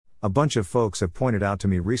A bunch of folks have pointed out to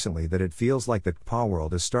me recently that it feels like the KPA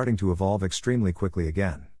world is starting to evolve extremely quickly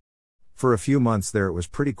again. For a few months there it was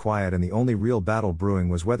pretty quiet and the only real battle brewing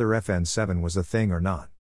was whether FN7 was a thing or not.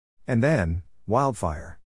 And then,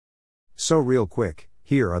 wildfire. So real quick,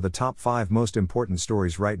 here are the top 5 most important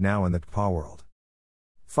stories right now in the KPA world.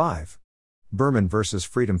 5. Berman vs.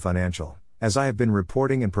 Freedom Financial. As I have been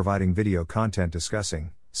reporting and providing video content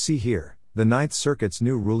discussing, see here, the Ninth Circuit's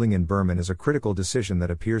new ruling in Berman is a critical decision that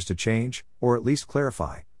appears to change, or at least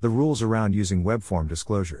clarify, the rules around using web form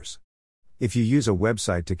disclosures. If you use a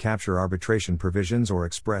website to capture arbitration provisions or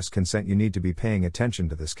express consent, you need to be paying attention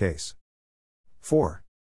to this case. 4.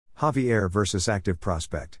 Javier vs. Active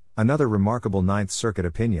Prospect. Another remarkable Ninth Circuit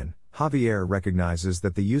opinion. Javier recognizes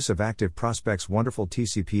that the use of Active Prospect's wonderful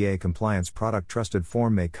TCPA compliance product trusted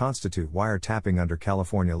form may constitute wiretapping under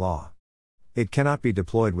California law. It cannot be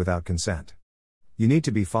deployed without consent. You need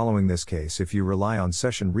to be following this case if you rely on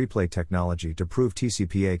session replay technology to prove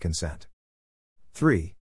TCPA consent.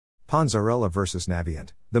 3. Ponzarella vs. Navient,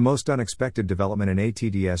 the most unexpected development in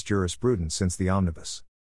ATDS jurisprudence since the omnibus.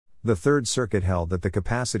 The Third Circuit held that the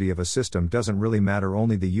capacity of a system doesn't really matter,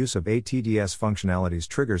 only the use of ATDS functionalities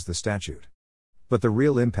triggers the statute. But the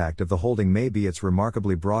real impact of the holding may be its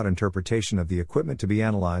remarkably broad interpretation of the equipment to be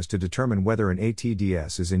analyzed to determine whether an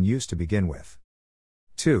ATDS is in use to begin with.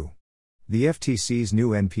 2. The FTC's new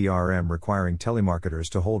NPRM requiring telemarketers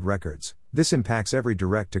to hold records. This impacts every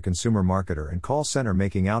direct-to-consumer marketer and call center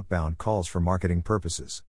making outbound calls for marketing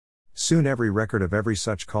purposes. Soon every record of every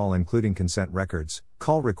such call, including consent records,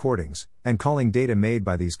 call recordings, and calling data made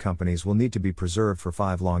by these companies, will need to be preserved for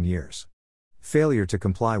 5 long years. Failure to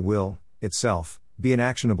comply will, itself, be an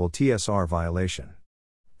actionable TSR violation.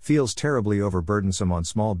 Feels terribly overburdensome on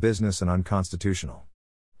small business and unconstitutional.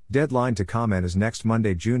 Deadline to comment is next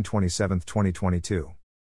Monday, June 27, 2022.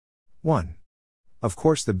 1. Of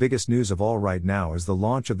course, the biggest news of all right now is the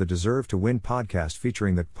launch of the Deserve to Win podcast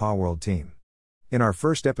featuring the KPA World team. In our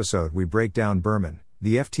first episode, we break down Berman,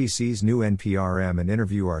 the FTC's new NPRM, and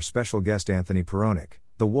interview our special guest Anthony Peronic,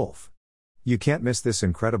 the Wolf. You can't miss this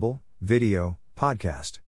incredible video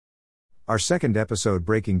podcast. Our second episode,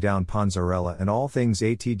 breaking down Ponzarella and all things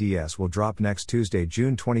ATDS, will drop next Tuesday,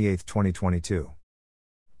 June 28, 2022.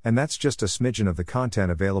 And that's just a smidgen of the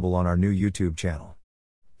content available on our new YouTube channel.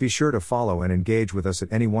 Be sure to follow and engage with us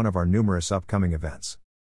at any one of our numerous upcoming events.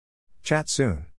 Chat soon.